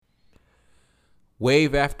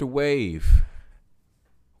Wave after wave.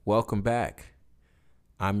 Welcome back.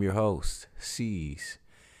 I'm your host, C's,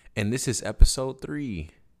 and this is episode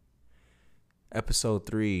 3. Episode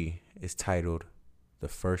 3 is titled The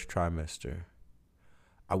First Trimester.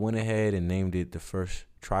 I went ahead and named it The First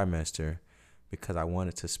Trimester because I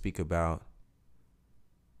wanted to speak about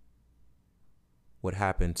what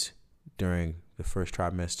happened during the first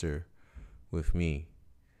trimester with me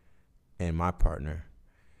and my partner.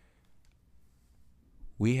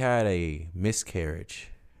 We had a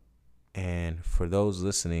miscarriage, and for those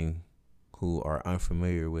listening who are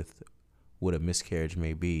unfamiliar with what a miscarriage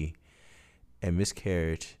may be, a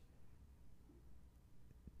miscarriage,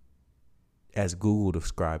 as Google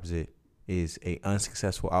describes it, is an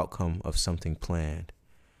unsuccessful outcome of something planned.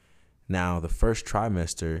 Now, the first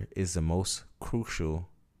trimester is the most crucial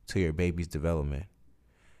to your baby's development.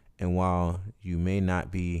 And while you may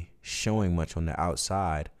not be showing much on the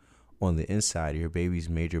outside, on the inside, your baby's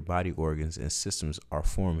major body organs and systems are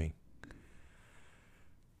forming.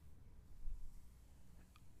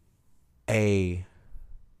 A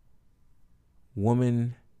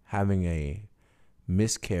woman having a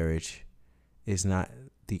miscarriage is not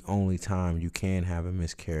the only time you can have a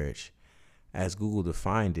miscarriage. As Google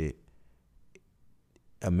defined it,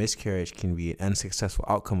 a miscarriage can be an unsuccessful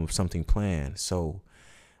outcome of something planned. So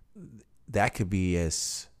that could be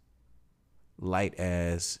as light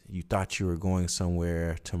as you thought you were going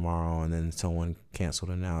somewhere tomorrow and then someone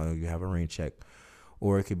canceled and now you have a rain check.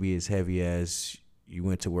 Or it could be as heavy as you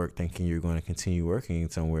went to work thinking you're going to continue working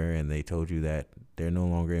somewhere and they told you that they're no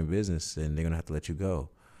longer in business and they're going to have to let you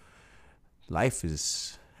go. Life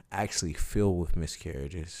is actually filled with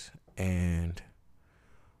miscarriages. And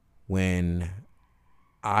when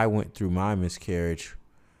I went through my miscarriage,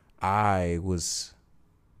 I was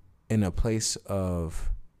in a place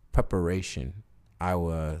of preparation. I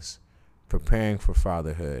was preparing for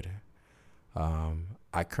fatherhood.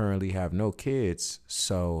 I currently have no kids,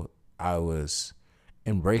 so I was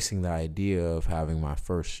embracing the idea of having my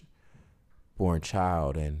first born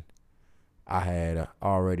child, and I had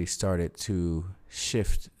already started to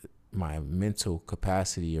shift my mental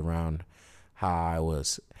capacity around how I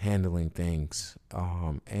was handling things,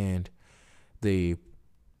 and the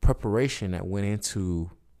preparation that went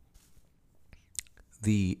into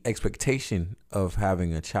the expectation of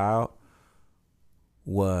having a child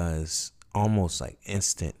was almost like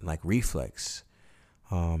instant, like reflex.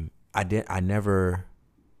 I never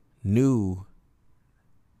knew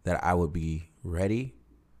that I would be ready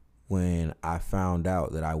when I found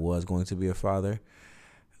out that I was going to be a father.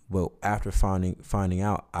 But after finding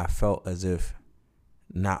out, I felt as if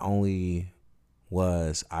not only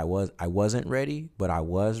I wasn't ready, but I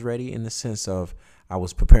was ready in the sense of I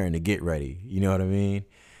was preparing to get ready. You know what I mean?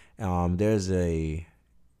 There's a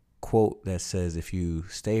quote that says, if you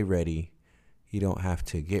stay ready, you don't have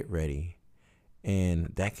to get ready.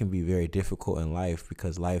 And that can be very difficult in life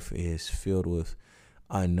because life is filled with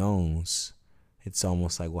unknowns. It's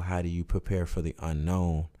almost like, well, how do you prepare for the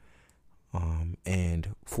unknown?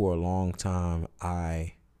 And for a long time,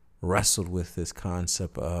 I wrestled with this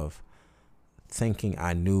concept of thinking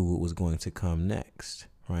I knew what was going to come next,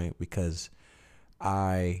 right? Because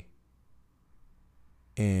I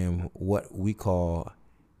am what we call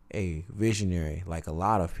a visionary, like a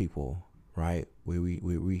lot of people, right?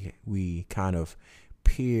 We kind of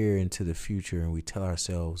peer into the future and we tell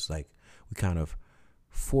ourselves, like, we kind of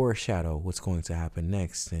foreshadow what's going to happen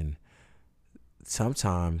next. And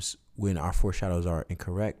sometimes when our foreshadows are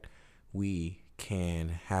incorrect, we can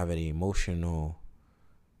have an emotional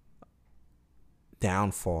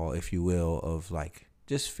downfall, if you will, of like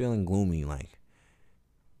just feeling gloomy, like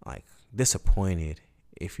disappointed,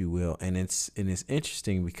 if you will. And it's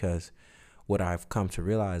interesting because what I've come to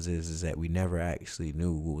realize is that we never actually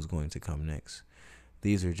knew what was going to come next.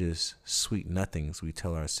 These are just sweet nothings we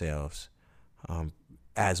tell ourselves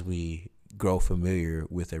as we grow familiar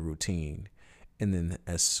with a routine. And then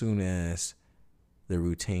as soon as the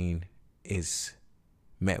routine is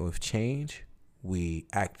met with change, we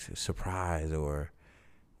act surprised, or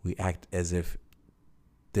we act as if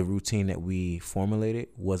the routine that we formulated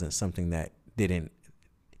wasn't something that didn't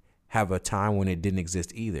have a time when it didn't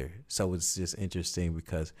exist either. So it's just interesting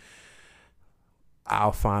because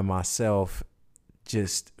I'll find myself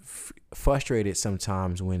just frustrated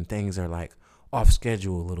sometimes when things are like off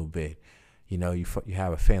schedule a little bit. You know, you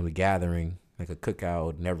have a family gathering, like a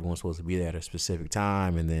cookout, and everyone's supposed to be there at a specific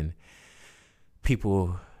time, and then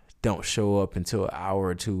people don't show up until an hour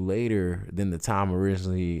or two later than the time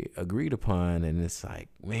originally agreed upon. And it's like,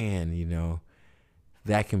 man, you know,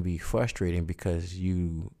 that can be frustrating because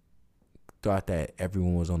you thought that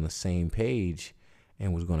everyone was on the same page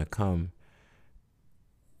and was going to come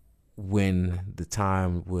when the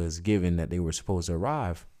time was given that they were supposed to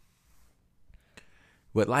arrive.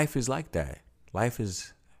 But life is like that. Life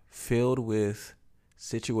is filled with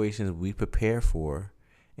situations we prepare for,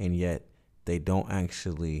 and yet they don't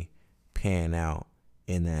actually pan out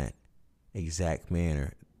in that exact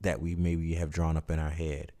manner that we maybe have drawn up in our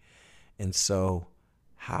head. And so,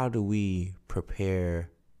 how do we prepare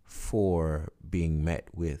for being met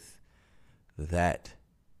with that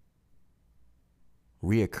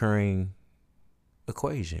reoccurring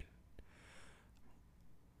equation?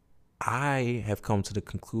 I have come to the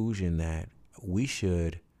conclusion that we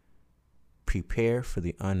should prepare for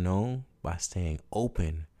the unknown by staying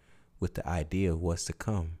open with the idea of what's to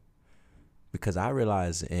come. Because I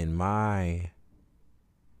realize in my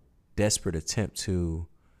desperate attempt to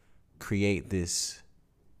create this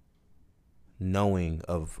knowing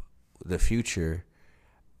of the future,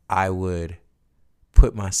 I would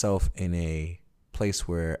put myself in a place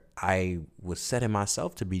where I was setting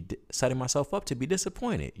myself up to be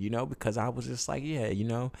disappointed, because I was just like,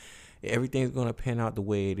 everything's going to pan out the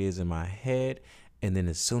way it is in my head. And then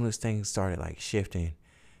as soon as things started like shifting,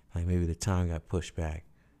 like maybe the time got pushed back,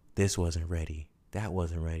 this wasn't ready, that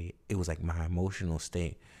wasn't ready. It was like my emotional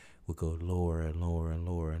state would go lower and lower and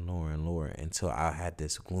lower and lower and lower until I had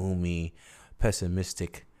this gloomy,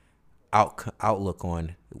 pessimistic outlook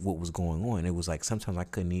on what was going on. It was like sometimes I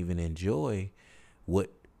couldn't even enjoy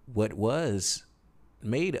what was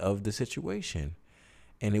made of the situation,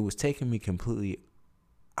 and it was taking me completely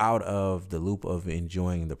out of the loop of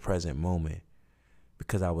enjoying the present moment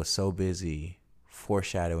because I was so busy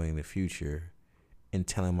foreshadowing the future and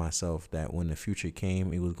telling myself that when the future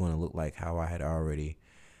came, it was going to look like how I had already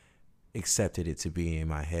accepted it to be in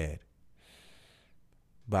my head.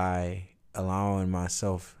 By allowing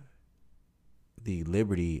myself the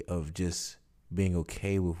liberty of just being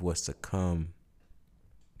okay with what's to come,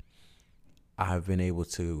 I've been able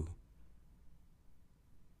to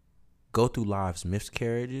go through life's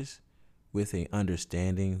miscarriages with an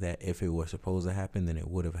understanding that if it was supposed to happen, then it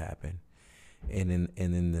would have happened. And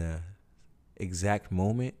in the exact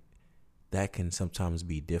moment, that can sometimes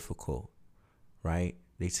be difficult, right?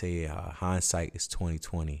 They say hindsight is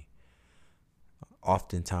 20/20.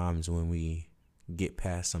 Oftentimes when we get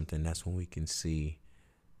past something, that's when we can see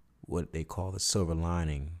what they call the silver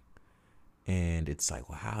lining. And it's like,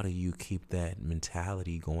 well, how do you keep that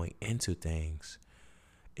mentality going into things?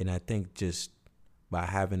 And I think just by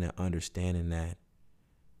having an understanding that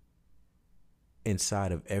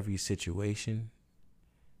inside of every situation,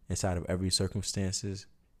 inside of every circumstances,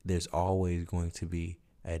 there's always going to be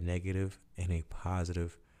a negative and a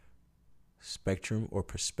positive spectrum or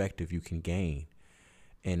perspective you can gain.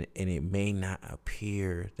 And it may not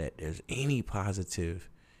appear that there's any positive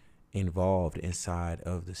involved inside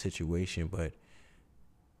of the situation, but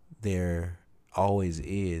there always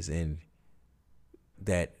is. And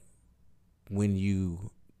that when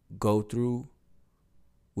you go through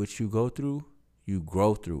what you go through, you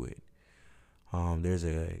grow through it. There's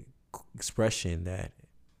a expression that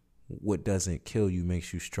what doesn't kill you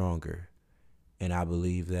makes you stronger. And I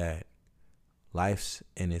believe that life's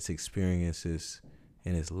and its experiences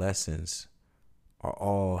and its lessons are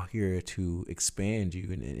all here to expand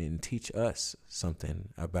you and teach us something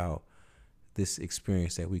about this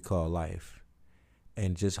experience that we call life.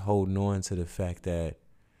 And just holding on to the fact that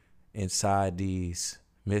inside these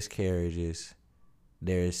miscarriages,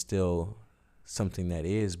 there is still something that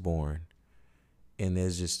is born. And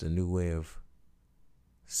there's just a new way of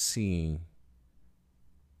seeing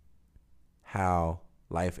how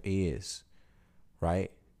life is,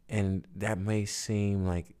 right? And that may seem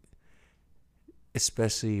like,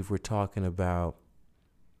 especially if we're talking about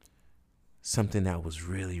something that was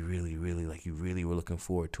really, really, really, like you really were looking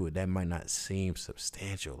forward to it, that might not seem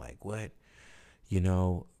substantial. Like what?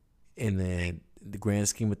 In the grand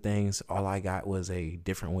scheme of things, all I got was a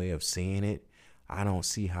different way of seeing it. I don't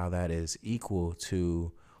see how that is equal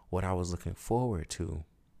to what I was looking forward to.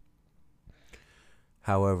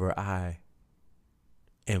 However, I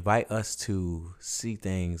invite us to see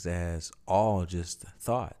things as all just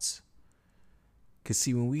thoughts. Because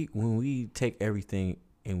see, when we take everything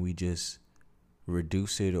and we just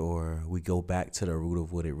reduce it, or we go back to the root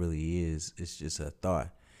of what it really is, it's just a thought.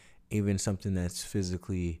 Even something that's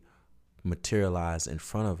physically materialized in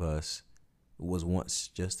front of us was once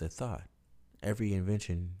just a thought. Every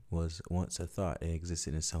invention was once a thought. It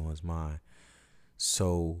existed in someone's mind.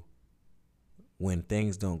 So when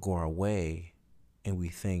things don't go our way and we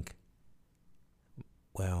think,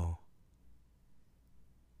 well,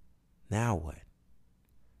 now what?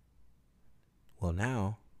 Well,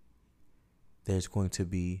 now there's going to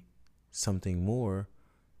be something more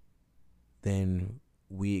than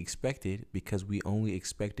we expected, because we only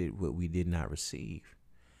expected what we did not receive.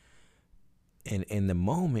 And in the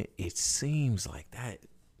moment, it seems like that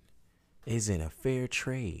isn't a fair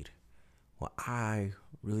trade. Well, I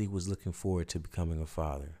really was looking forward to becoming a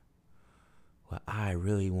father. Well, I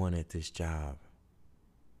really wanted this job.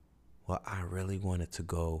 Well, I really wanted to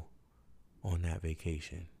go on that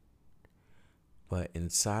vacation. But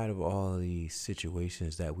inside of all of these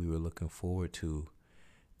situations that we were looking forward to,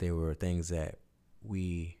 there were things that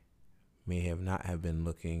we may have not have been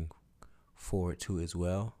looking forward to as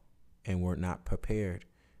well, and were not prepared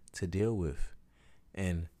to deal with.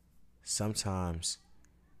 And sometimes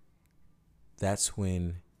that's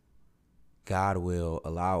when God will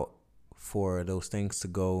allow for those things to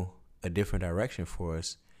go a different direction for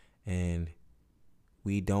us, and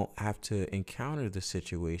we don't have to encounter the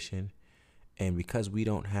situation. And because we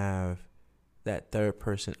don't have that third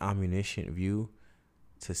person omniscient view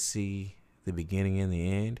to see the beginning and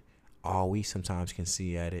the end, all we sometimes can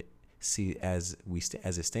see as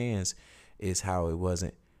it stands is how it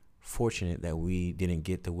wasn't fortunate that we didn't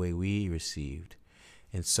get the way we received.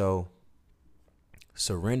 And so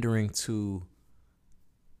surrendering to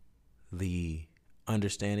the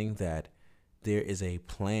understanding that there is a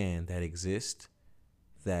plan that exists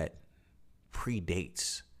that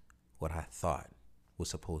predates what I thought was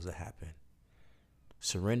supposed to happen.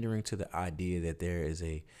 Surrendering to the idea that there is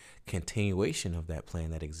a continuation of that plan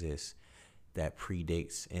that exists that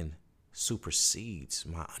predates and supersedes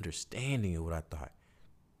my understanding of what I thought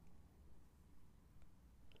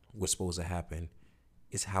was supposed to happen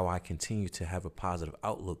is how I continue to have a positive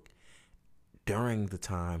outlook during the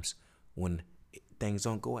times when things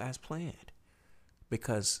don't go as planned.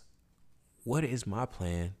 Because what is my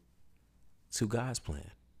plan to God's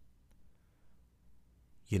plan?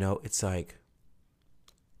 You know, it's like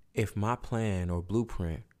if my plan or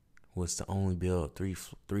blueprint was to only build three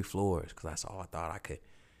floors, because that's all I thought I could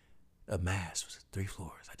amass was 3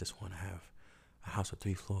 floors. I just want to have a house with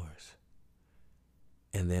 3 floors.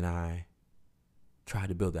 And then I tried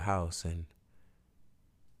to build a house, and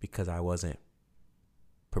because I wasn't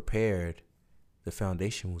prepared, the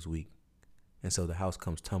foundation was weak. And so the house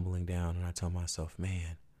comes tumbling down, and I tell myself,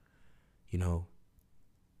 man, you know,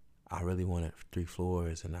 I really wanted 3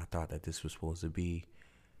 floors, and I thought that this was supposed to be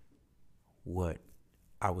what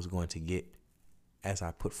I was going to get as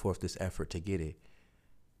I put forth this effort to get it.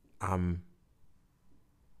 I'm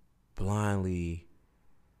blindly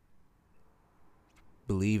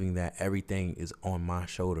believing that everything is on my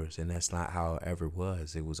shoulders, and that's not how it ever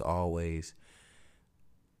was. It was always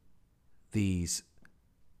these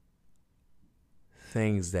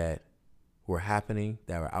things that were happening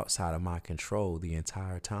that were outside of my control the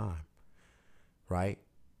entire time, right?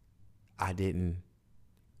 I didn't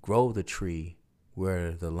grow the tree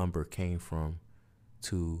where the lumber came from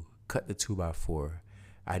to cut the 2x4.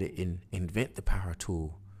 I didn't invent the power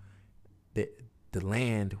tool. The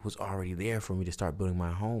land was already there for me to start building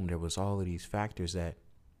my home. There was all of these factors that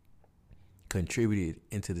contributed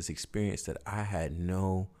into this experience that I had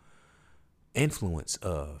no influence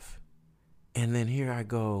of. And then here I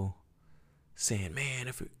go saying,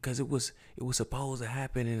 man, because it was supposed to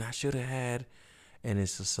happen and I should have had. And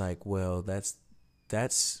it's just like, well,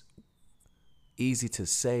 that's easy to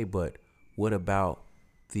say, but what about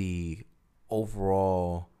the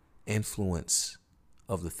overall influence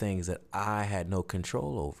of the things that I had no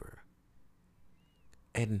control over?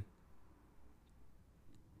 And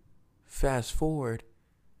fast forward,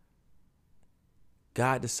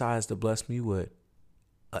 God decides to bless me with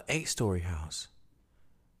an 8-story house.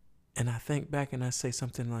 And I think back and I say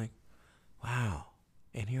something like, wow.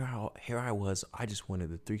 And here I was. I just wanted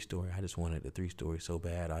the 3-story. I just wanted the 3-story so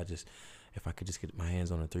bad. If I could just get my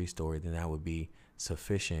hands on a 3-story, then that would be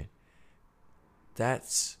sufficient.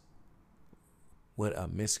 That's what a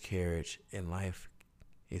miscarriage in life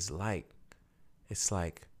is like. It's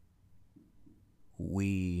like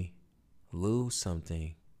we lose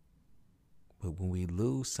something, but when we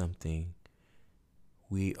lose something,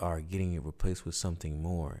 we are getting it replaced with something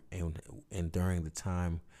more. And during the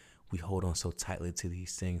time we hold on so tightly to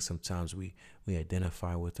these things, sometimes we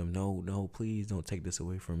identify with them. No, please don't take this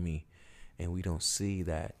away from me. And we don't see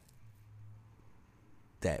that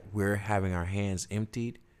we're having our hands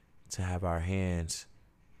emptied to have our hands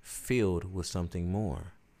filled with something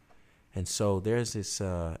more. And so there's this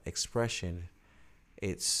expression.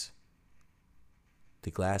 It's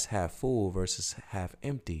the glass half full versus half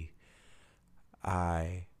empty.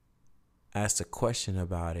 I asked a question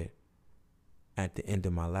about it at the end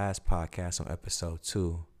of my last podcast on episode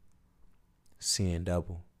 2, Seeing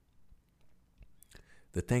Double.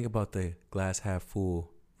 The thing about the glass half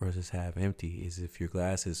full versus half empty is if your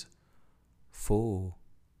glass is full,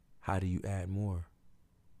 how do you add more?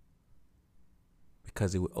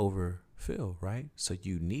 Because it would overfill, right? So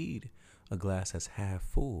you need a glass that's half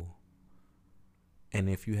full. And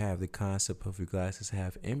if you have the concept of your glass is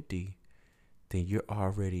half empty, then you're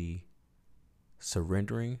already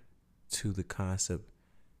surrendering to the concept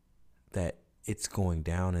that it's going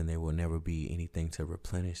down and there will never be anything to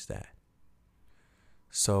replenish that.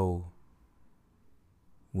 So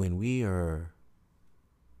when we are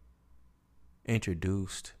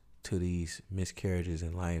introduced to these miscarriages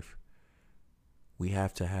in life, we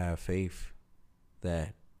have to have faith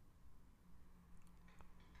that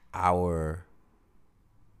our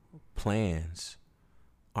plans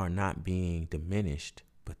are not being diminished,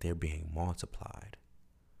 but they're being multiplied.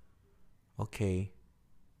 Okay,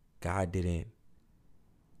 God didn't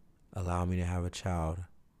allow me to have a child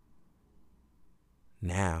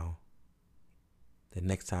now. The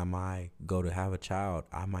next time I go to have a child,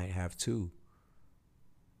 I might have two,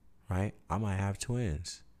 right? I might have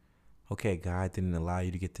twins. Okay, God didn't allow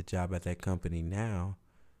you to get the job at that company now.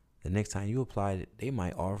 The next time you apply, they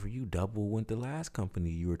might offer you double what the last company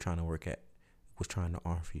you were trying to work at was trying to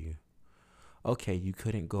offer you. Okay, you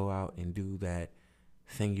couldn't go out and do that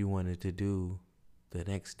thing you wanted to do the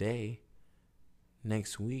next day.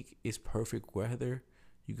 Next week is perfect weather.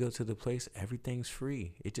 You go to the place, everything's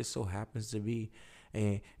free. It just so happens to be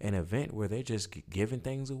an event where they're just giving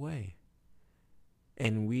things away.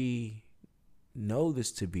 And we know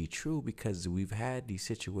this to be true because we've had these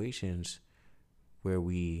situations where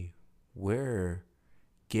we were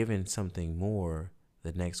given something more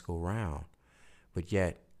the next go round. But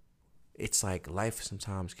yet, it's like life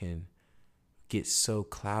sometimes can get so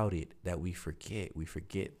clouded that we forget. We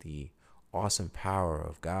forget the awesome power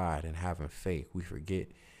of God and having faith. We forget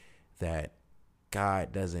that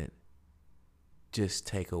God doesn't just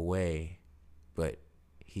take away, but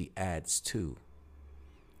he adds to.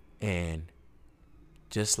 And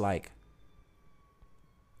just like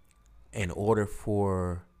in order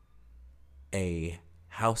for a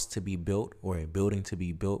house to be built or a building to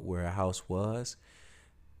be built where a house was,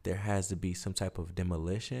 there has to be some type of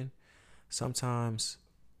demolition. Sometimes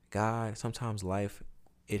life,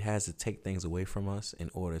 it has to take things away from us in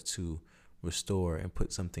order to restore and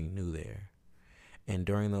put something new there. And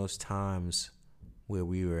during those times where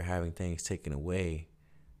we were having things taken away,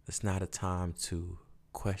 it's not a time to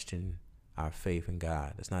question our faith in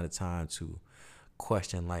God. It's not a time to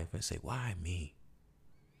question life and say, why me?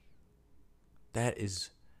 That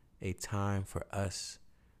is a time for us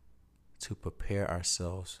to prepare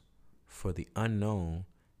ourselves for the unknown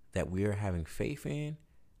that we are having faith in,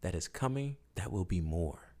 that is coming, that will be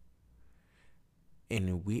more.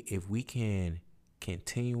 And if we can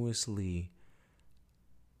continuously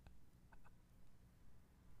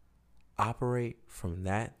operate from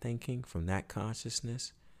that thinking, from that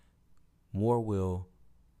consciousness, more will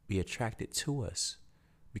be attracted to us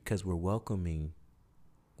because we're welcoming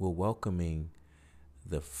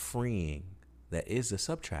the freeing that is the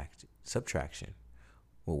subtraction.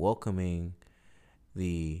 We're welcoming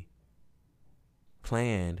the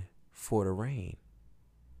planned for the rain.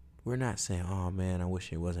 We're not saying, oh man, I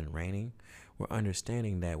wish it wasn't raining. We're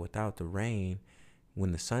understanding that without the rain,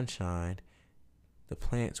 when the sun shined, the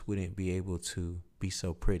plants wouldn't be able to be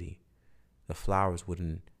so pretty. The flowers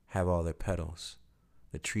wouldn't have all their petals.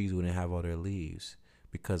 The trees wouldn't have all their leaves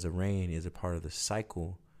because the rain is a part of the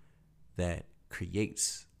cycle that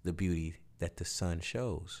creates the beauty that the sun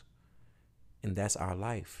shows. And that's our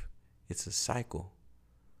life. It's a cycle.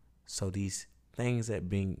 So these things that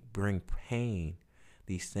bring pain,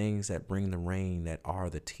 these things that bring the rain, that are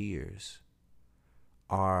the tears,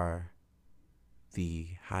 are the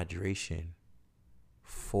hydration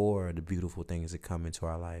for the beautiful things that come into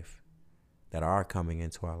our life, that are coming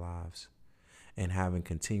into our lives. And having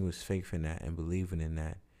continuous faith in that and believing in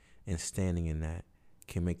that and standing in that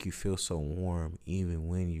can make you feel so warm even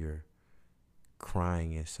when you're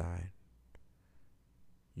crying inside.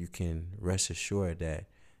 You can rest assured that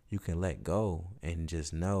you can let go and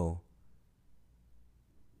just know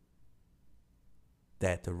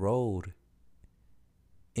that the road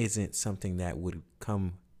isn't something that would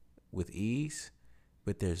come with ease,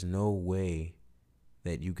 but there's no way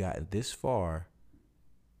that you got this far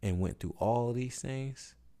and went through all these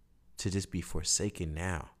things to just be forsaken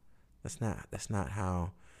now. That's not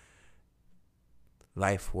how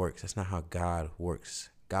life works. That's not how God works.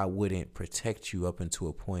 God wouldn't protect you up until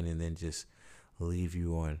a point and then just leave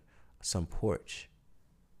you on some porch.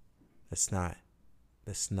 That's not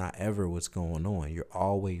ever what's going on. You're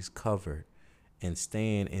always covered, and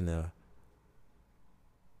staying in a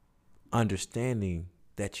understanding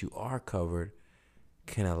that you are covered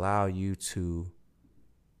can allow you to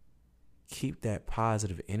keep that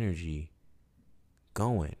positive energy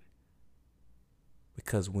going.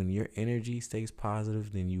 Because when your energy stays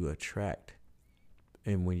positive, then you attract.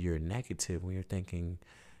 And when you're negative, when you're thinking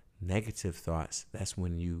negative thoughts, that's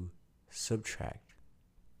when you subtract.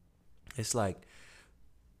 It's like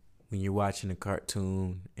when you're watching a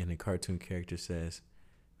cartoon and the cartoon character says,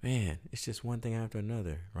 man, it's just one thing after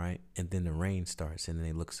another, right? And then the rain starts and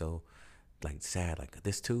they look so like sad, like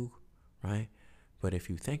this too, right? But if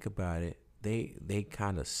you think about it, they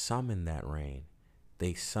kind of summon that rain.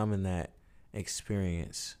 They summon that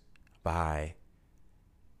experience by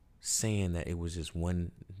saying that it was just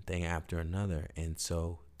one thing after another. And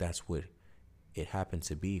so that's what it happened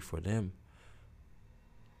to be for them.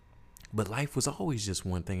 But life was always just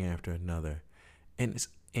one thing after another.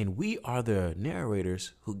 And we are the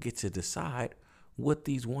narrators who get to decide what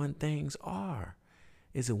these one things are.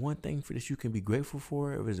 Is it one thing that you can be grateful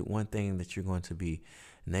for, or is it one thing that you're going to be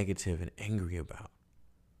negative and angry about?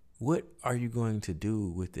 What are you going to do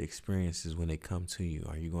with the experiences when they come to you?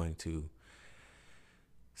 Are you going to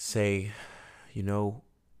say,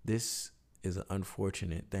 this is an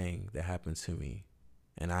unfortunate thing that happened to me,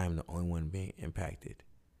 and I am the only one being impacted,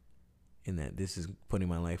 and that this is putting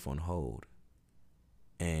my life on hold,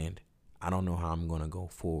 and I don't know how I'm going to go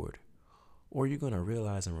forward? Or you're going to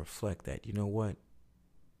realize and reflect that, you know what?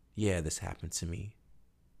 Yeah, this happened to me.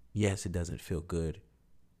 Yes, it doesn't feel good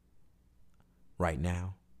right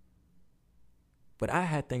now. But I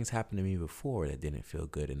had things happen to me before that didn't feel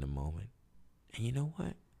good in the moment. And you know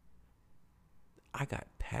what? I got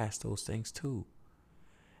past those things too.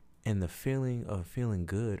 And the feeling of feeling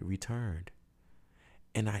good returned.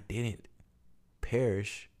 And I didn't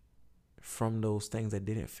perish from those things that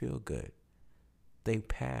didn't feel good. They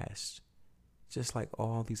passed. Just like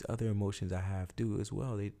all these other emotions I have do as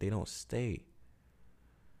well. They don't stay.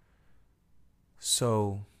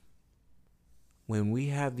 So when we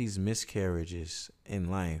have these miscarriages in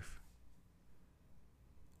life,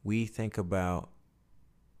 we think about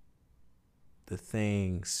the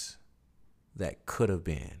things that could have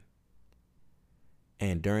been.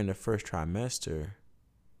 And during the first trimester,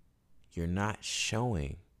 you're not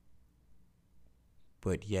showing,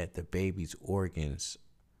 but yet the baby's organs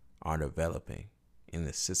are developing and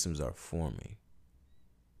the systems are forming.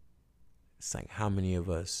 It's like, how many of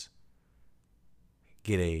us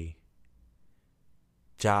get a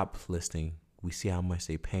job listing, we see how much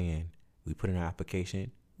they paying, we put in our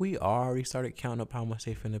application, we already started counting up how much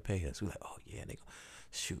they finna pay us. We're like, oh yeah,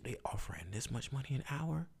 they offering this much money an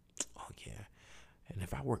hour? Oh yeah. And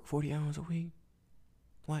if I work 40 hours a week,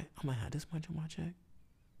 what? I'm gonna have this much on my check?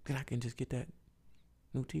 Then I can just get that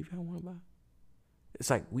new TV I wanna buy? It's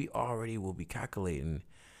like we already will be calculating.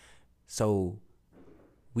 So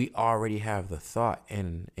we already have the thought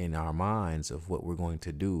in our minds of what we're going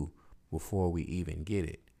to do before we even get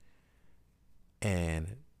it.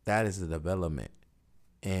 And that is the development.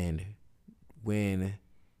 And when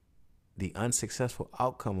the unsuccessful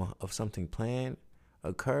outcome of something planned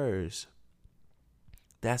occurs,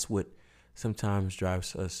 that's what sometimes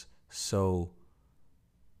drives us so,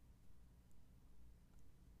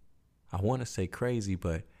 I want to say crazy,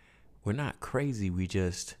 but we're not crazy.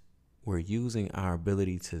 We're using our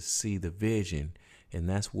ability to see the vision. And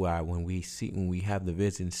that's why when we have the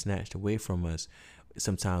vision snatched away from us,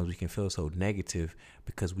 sometimes we can feel so negative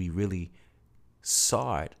because we really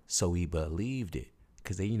saw it, so we believed it.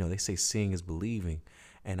 Because they say seeing is believing.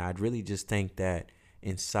 And I'd really just think that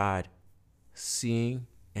inside seeing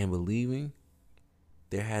and believing,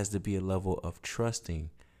 there has to be a level of trusting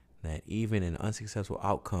that even an unsuccessful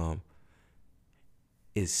outcome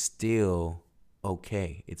is still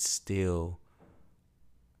okay. It's still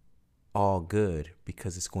all good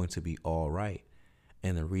because it's going to be all right.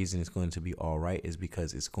 And the reason it's going to be all right is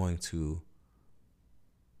because it's going to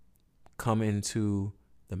come into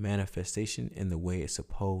the manifestation in the way it's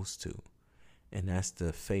supposed to. And that's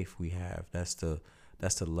the faith we have. That's the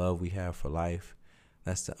love we have for life.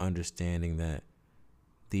 That's the understanding that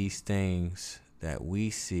these things that we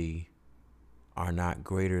see are not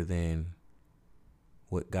greater than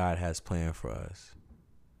what God has planned for us.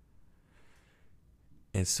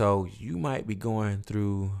 And so you might be going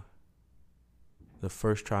through the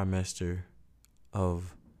first trimester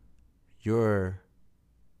of your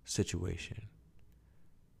situation.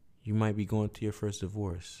 You might be going through your first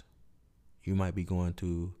divorce. You might be going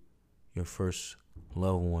through your first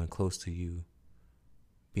loved one close to you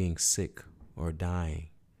being sick or dying.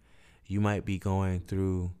 You might be going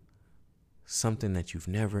through something that you've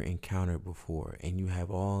never encountered before, and you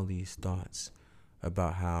have all these thoughts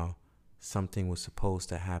about how something was supposed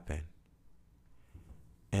to happen.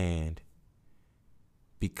 And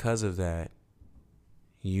because of that,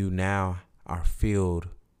 you now are filled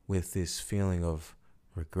with this feeling of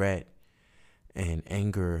regret and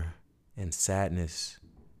anger and sadness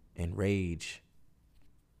and rage.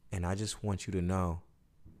 And I just want you to know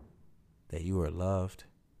that you are loved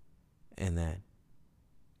and that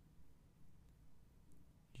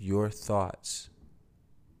your thoughts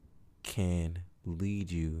can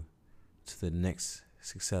lead you to the next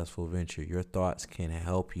successful venture. Your thoughts can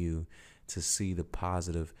help you to see the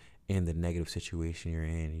positive in the negative situation you're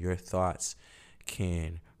in. Your thoughts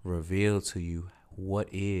can reveal to you what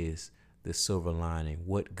is the silver lining,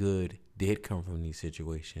 what good did come from these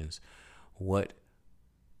situations, what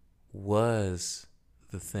was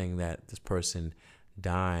the thing that this person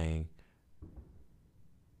dying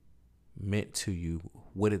meant to you.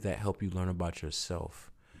 What did that help you learn about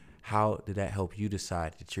yourself? How did that help you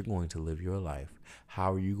decide that you're going to live your life?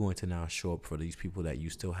 How are you going to now show up for these people that you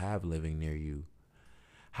still have living near you?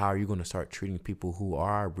 How are you going to start treating people who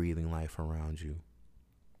are breathing life around you?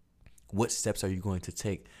 What steps are you going to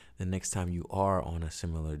take the next time you are on a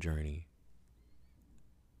similar journey?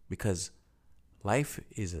 Because life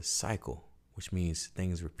is a cycle, which means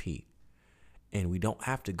things repeat. And we don't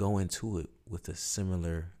have to go into it with a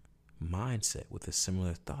similar mindset, with a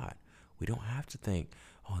similar thought. We don't have to think,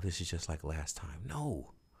 oh, this is just like last time.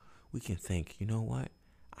 No, we can think, you know what?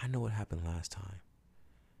 I know what happened last time.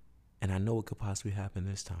 And I know what could possibly happen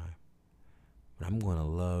this time. But I'm going to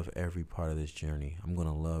love every part of this journey. I'm going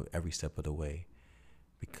to love every step of the way,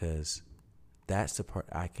 because that's the part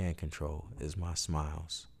I can't control, is my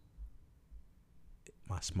smiles.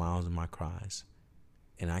 My smiles and my cries.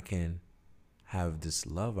 And I can have this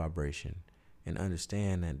love vibration and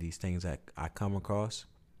understand that these things that I come across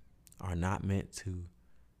are not meant to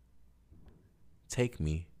take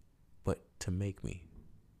me, but to make me.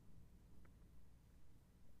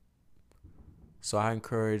 So I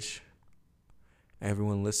encourage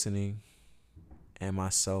everyone listening and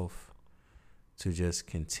myself to just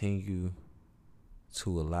continue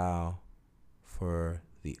to allow for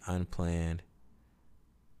the unplanned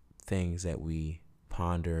things that we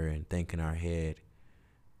ponder and think in our head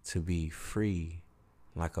to be free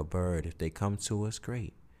like a bird. If they come to us,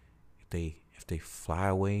 great. If they fly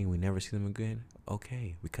away and we never see them again,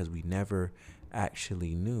 okay, because we never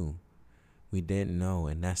actually knew. We didn't know,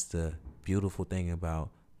 and that's the beautiful thing about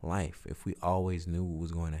life. If we always knew what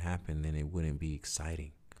was going to happen, then it wouldn't be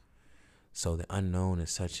exciting. So the unknown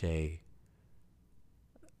is such a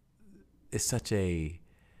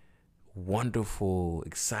wonderful,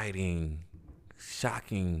 exciting,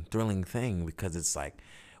 shocking, thrilling thing, because it's like,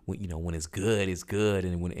 when it's good, it's good,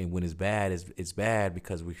 and when it's bad, it's bad,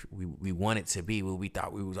 because we want it to be what we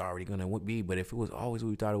thought we was already gonna be. But if it was always what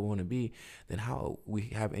we thought it was gonna be, then how we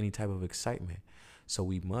have any type of excitement? So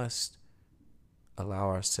we must allow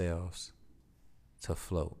ourselves to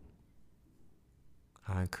float.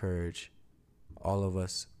 I encourage all of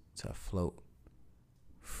us to float,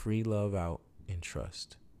 free love out, and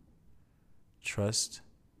trust. Trust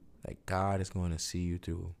that God is going to see you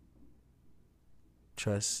through.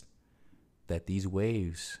 Trust that these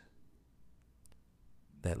waves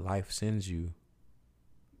that life sends you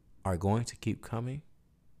are going to keep coming,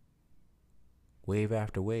 wave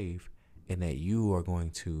after wave, and that you are going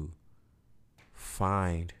to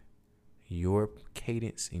find your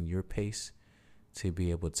cadence and your pace to be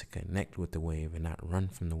able to connect with the wave and not run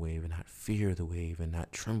from the wave and not fear the wave and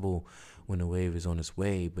not tremble when the wave is on its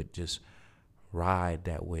way, but just ride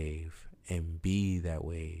that wave and be that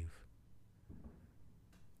wave.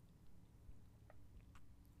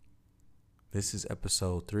 This is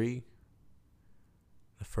episode 3,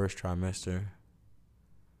 the first trimester.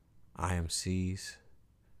 I am C's.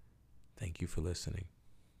 Thank you for listening.